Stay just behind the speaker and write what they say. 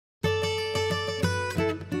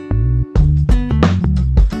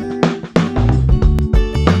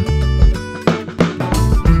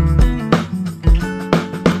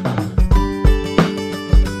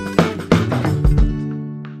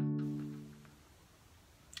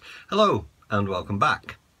Hello and welcome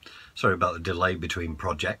back. Sorry about the delay between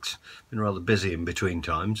projects. Been rather busy in between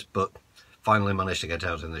times, but finally managed to get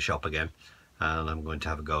out in the shop again and I'm going to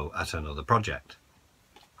have a go at another project.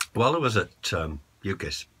 While I was at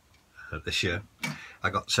UKIS this year, I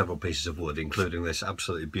got several pieces of wood, including this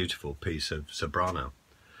absolutely beautiful piece of soprano.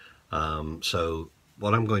 So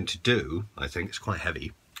what I'm going to do, I think it's quite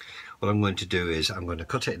heavy, what I'm going to do is I'm going to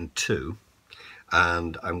cut it in two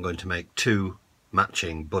and I'm going to make two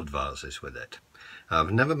matching bud vases with it.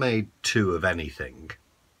 I've never made two of anything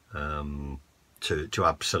to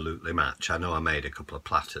absolutely match. I know I made a couple of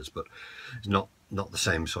platters, but it's not the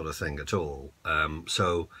same sort of thing at all.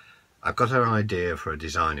 So I've got an idea for a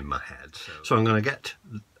design in my head. So I'm going to get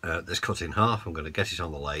this cut in half. I'm going to get it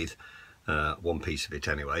on the lathe, one piece of it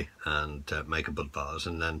anyway, and make a bud vase,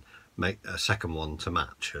 and then make a second one to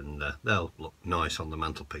match, and they'll look nice on the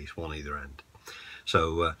mantelpiece, one either end.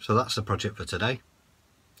 So that's the project for today.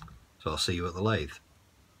 So I'll see you at the lathe.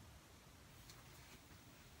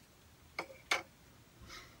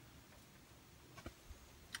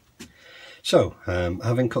 So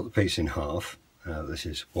having cut the piece in half, this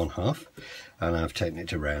is one half, and I've taken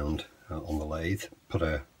it around on the lathe, put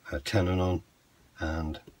a tenon on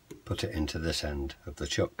and put it into this end of the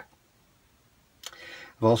chuck.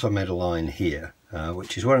 I've also made a line here,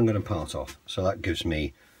 which is where I'm going to part off, so that gives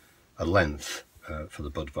me a length for the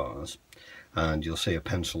bud vase, and you'll see a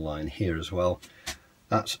pencil line here as well.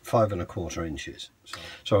 That's 5 1/4 inches.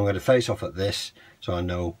 So I'm going to face off at this, so I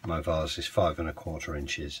know my vase is 5 1/4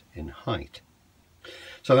 inches in height.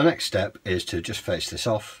 So the next step is to just face this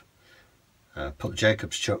off, put the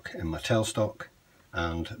Jacob's chuck in my tailstock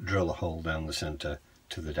and drill a hole down the centre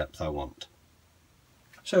to the depth I want.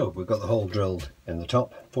 So we've got the hole drilled in the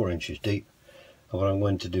top, 4 inches deep, and what I'm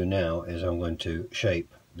going to do now is I'm going to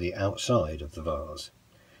shape the outside of the vase.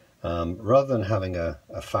 Rather than having a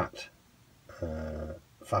fattish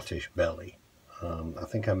belly, I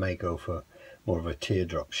think I may go for more of a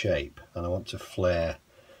teardrop shape, and I want to flare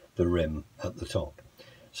the rim at the top.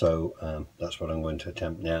 So that's what I'm going to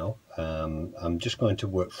attempt now. I'm just going to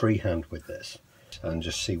work freehand with this and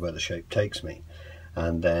just see where the shape takes me,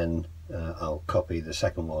 and then I'll copy the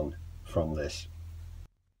second one from this.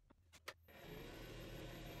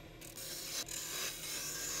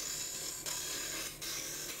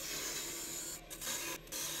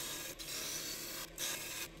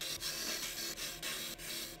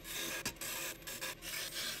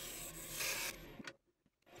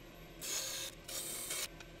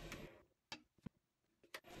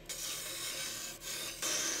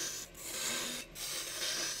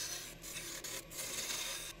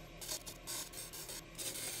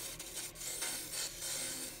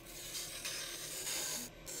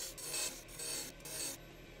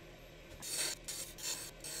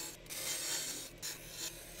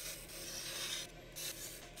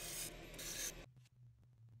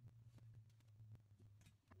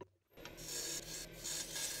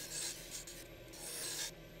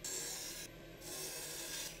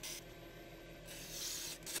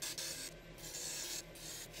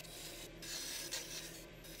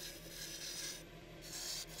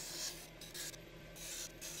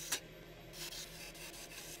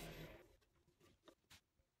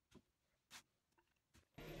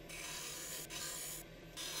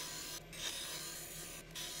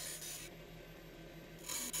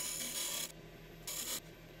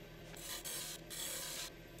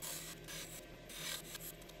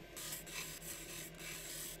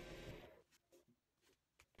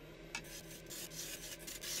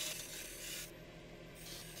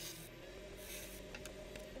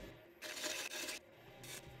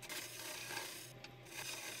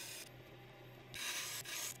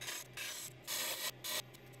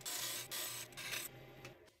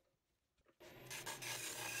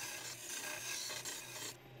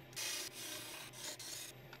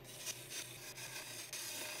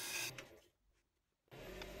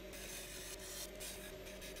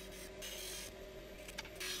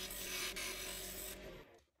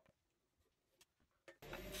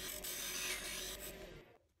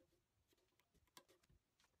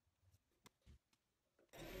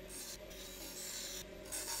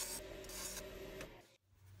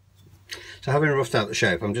 So having roughed out the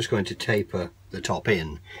shape, I'm just going to taper the top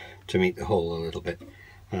in to meet the hole a little bit,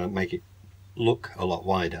 make it look a lot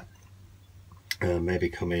wider, maybe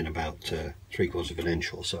come in about 3/4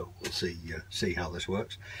 inch or so. We'll see how this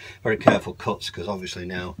works. Very careful cuts, because obviously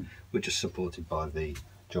now we're just supported by the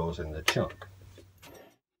jaws in the chuck.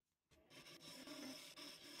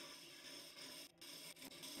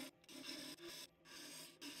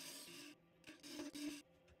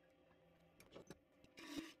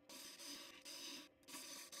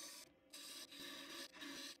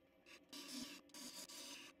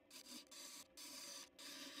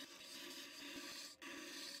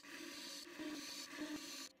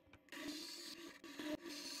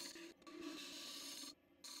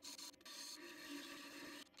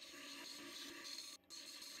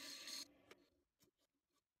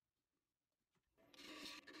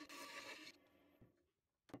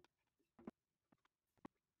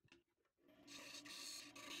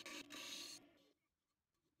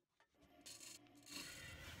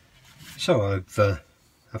 So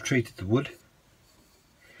I've treated the wood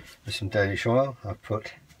with some Danish oil. I've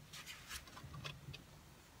put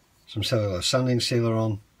some cellular sanding sealer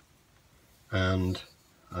on, and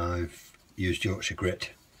I've used Yorkshire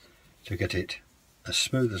grit to get it as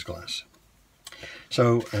smooth as glass.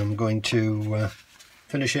 So I'm going to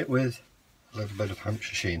finish it with a little bit of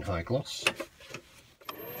Hampshire Sheen High Gloss.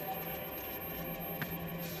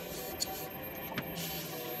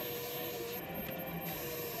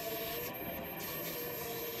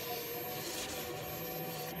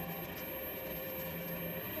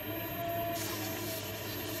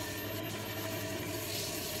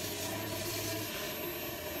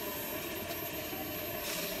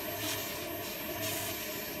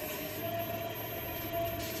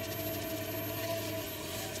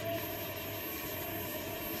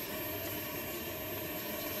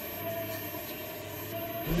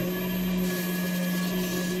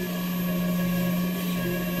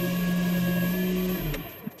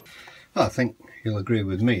 I think you'll agree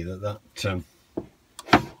with me that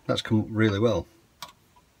that's come really well.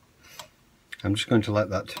 I'm just going to let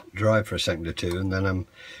that dry for a second or two, and then I'm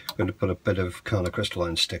going to put a bit of Carner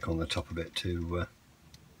crystalline stick on the top of it to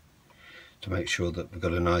make sure that we've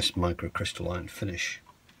got a nice microcrystalline finish.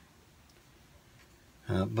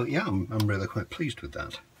 But yeah, I'm really quite pleased with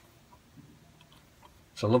that.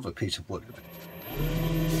 It's a lovely piece of wood.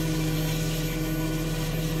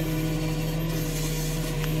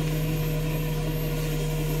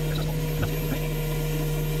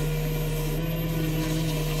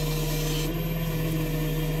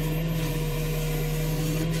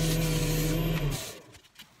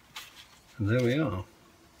 And there we are.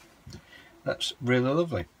 That's really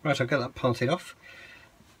lovely. Right, I'll get that parted off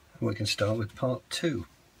and we can start with part 2.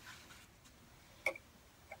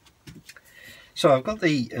 So I've got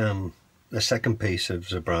the second piece of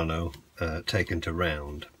Zebrano taken to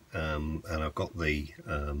round, and I've got the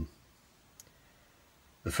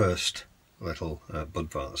first little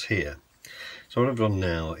bud vase here. So what I've done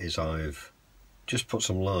now is I've just put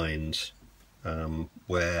some lines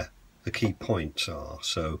where the key points are.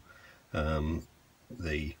 So at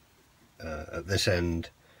this end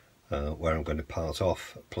where I'm going to part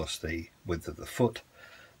off, plus the width of the foot,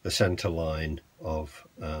 the centre line of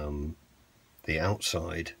the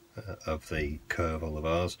outside of the curve on the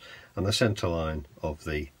vase, and the centre line of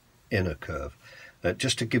the inner curve,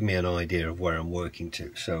 just to give me an idea of where I'm working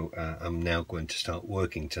to. So I'm now going to start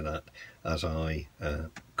working to that as I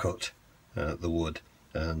cut the wood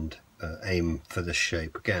and aim for this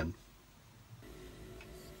shape again.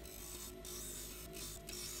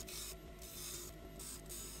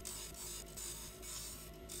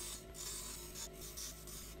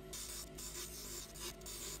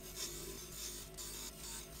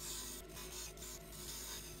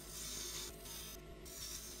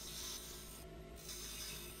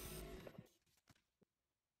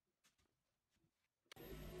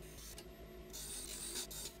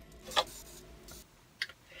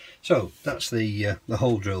 So that's the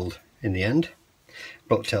hole drilled in the end.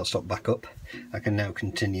 Brought the tailstop back up. I can now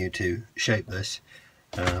continue to shape this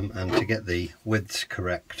and to get the widths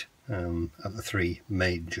correct at the 3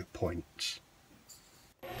 major points.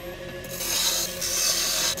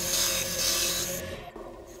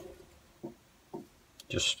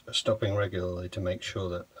 Just stopping regularly to make sure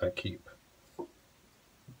that I keep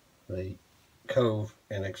the cove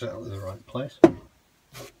in exactly the right place.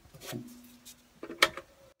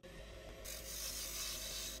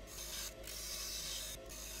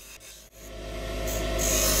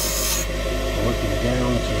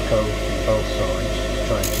 Down to the cove from both sides to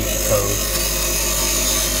try and keep the cove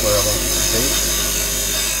where I want it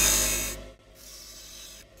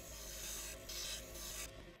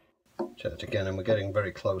to be. Check it again, and we're getting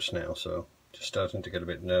very close now, so just starting to get a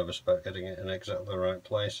bit nervous about getting it in exactly the right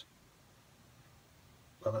place.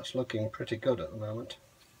 But that's looking pretty good at the moment.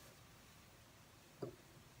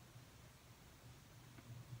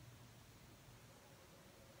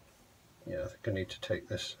 Yeah, I think I need to take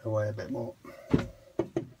this away a bit more.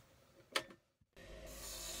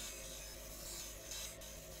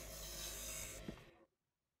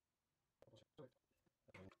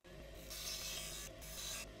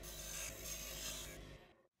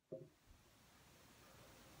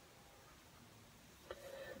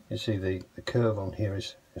 You see the curve on here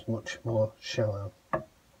is much more shallow.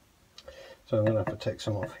 So I'm going to have to take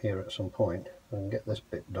some off here at some point and get this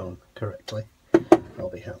bit done correctly. I'll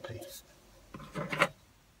be happy.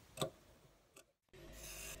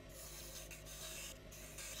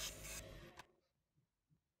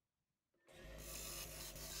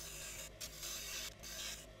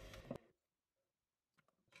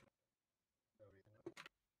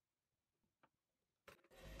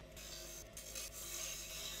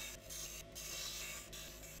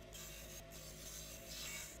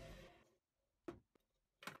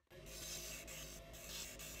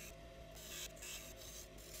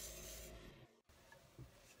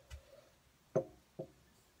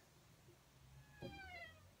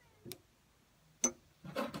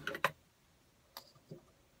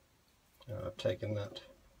 taken that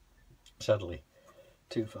sadly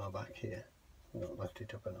too far back here, not left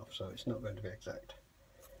it up enough, so it's not going to be exact.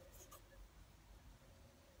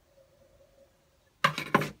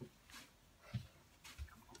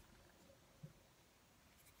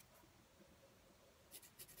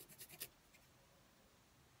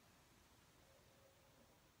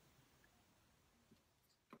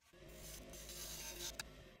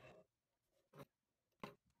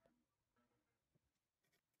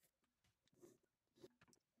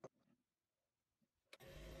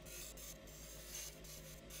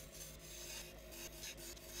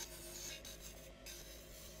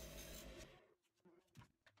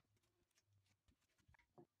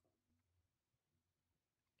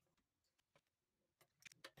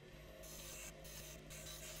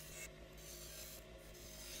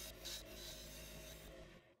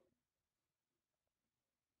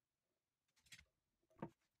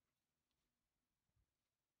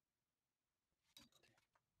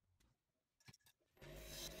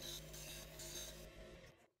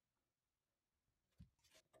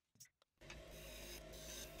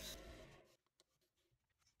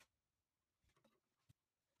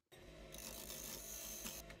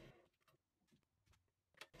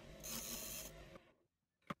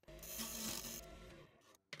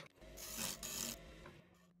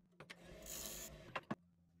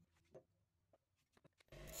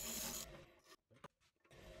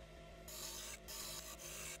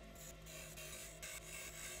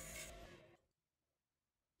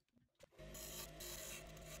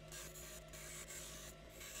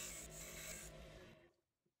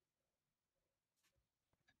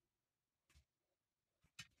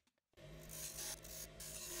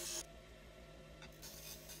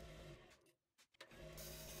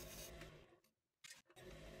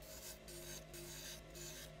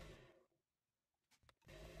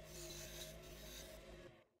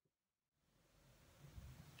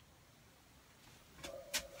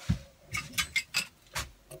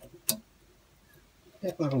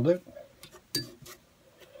 Yep, that'll do.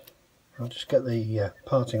 I'll just get the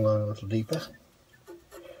parting line a little deeper,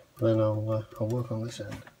 then I'll work on this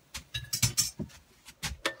end.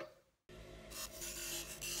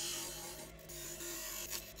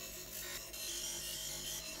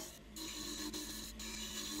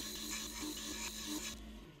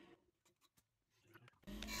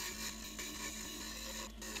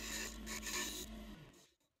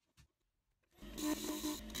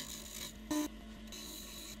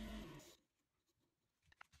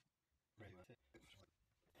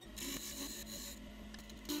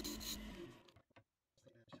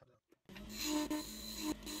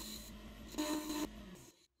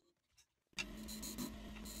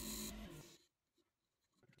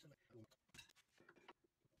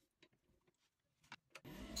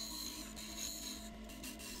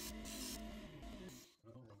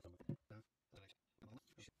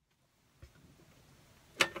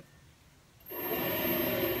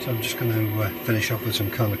 So I'm just going to finish off with some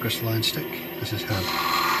colour crystalline stick. This is how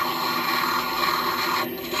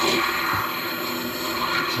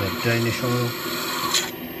it's Danish oil,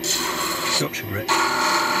 Yorkshire grit,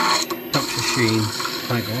 Yorkshire sheen,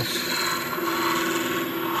 high gloss,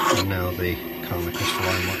 and now the colour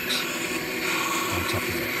crystalline wax on top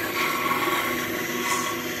of it.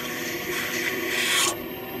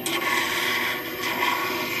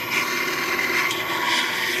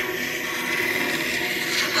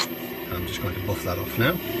 I'm just going to buff that off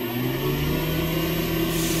now.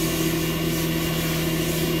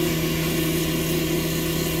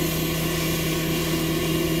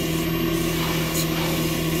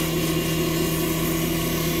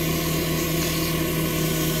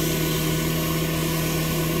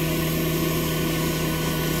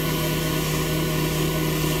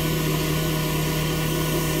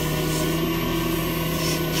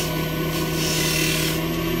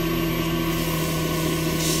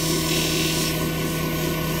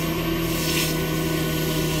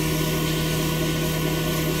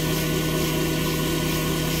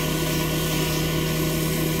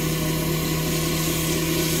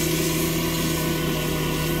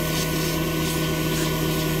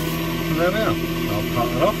 There we are. I'll part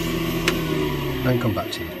that off and come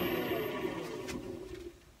back to you.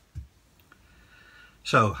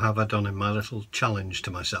 So, how have I done in my little challenge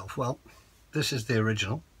to myself? Well, this is the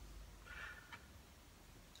original,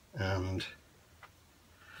 and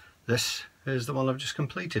this is the one I've just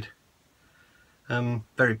completed. I'm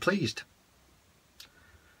very pleased.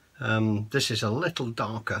 This is a little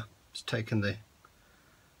darker. It's taken the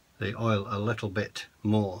oil a little bit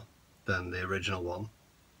more than the original one,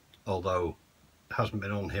 although it hasn't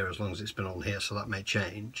been on here as long as it's been on here, so that may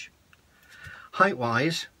change. Height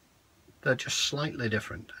wise, they're just slightly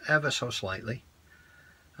different, ever so slightly.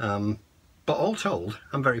 But all told,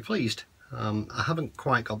 I'm very pleased. I haven't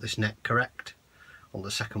quite got this neck correct on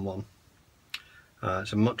the second one.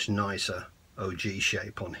 It's a much nicer OG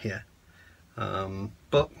shape on here.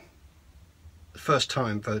 But the first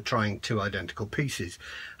time for trying two identical pieces,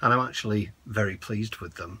 and I'm actually very pleased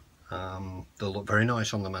with them. They look very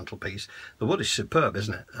nice on the mantelpiece. The wood is superb,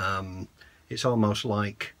 isn't it? It's almost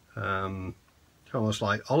like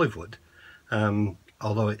olive wood,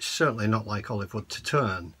 although it's certainly not like olive wood to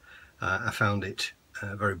turn. I found it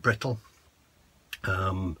very brittle,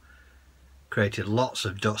 created lots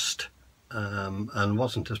of dust, and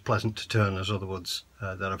wasn't as pleasant to turn as other woods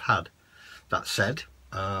that I've had. That said,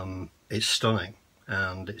 it's stunning,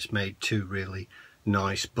 and it's made two really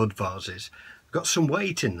nice bud vases. Got some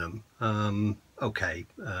weight in them. Okay,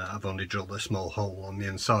 I've only drilled a small hole on the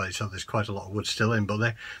inside, so there's quite a lot of wood still in,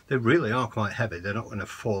 but they really are quite heavy. They're not going to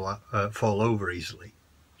fall over easily.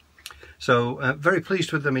 So very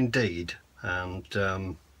pleased with them indeed,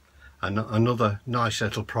 and another nice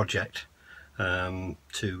little project to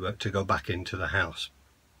go back into the house.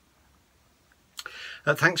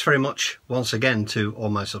 Thanks very much once again to all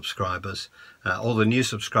my subscribers. All the new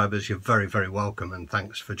subscribers, you're very, very welcome, and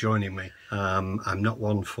thanks for joining me. I'm not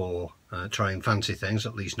one for trying fancy things,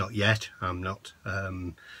 at least not yet. I'm not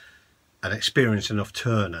an experienced enough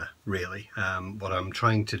turner, really. What I'm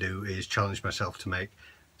trying to do is challenge myself to make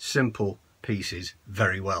simple pieces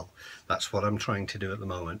very well. That's what I'm trying to do at the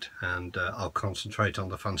moment, and I'll concentrate on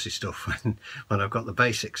the fancy stuff when I've got the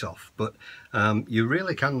basics off. But you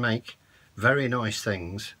really can make very nice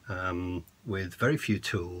things with very few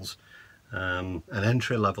tools, an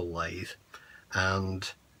entry-level lathe,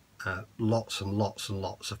 and lots and lots and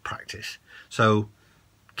lots of practice. So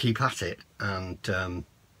keep at it, and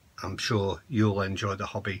I'm sure you'll enjoy the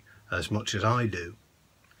hobby as much as I do.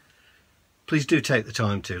 Please do take the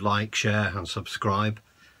time to like, share and subscribe.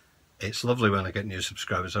 It's lovely when I get new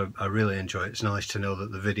subscribers. I really enjoy it. It's nice to know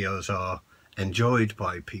that the videos are enjoyed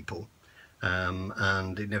by people.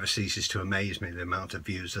 And it never ceases to amaze me the amount of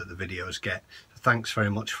views that the videos get. Thanks very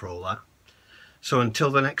much for all that. So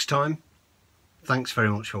until the next time, thanks very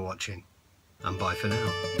much for watching, and bye for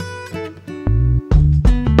now.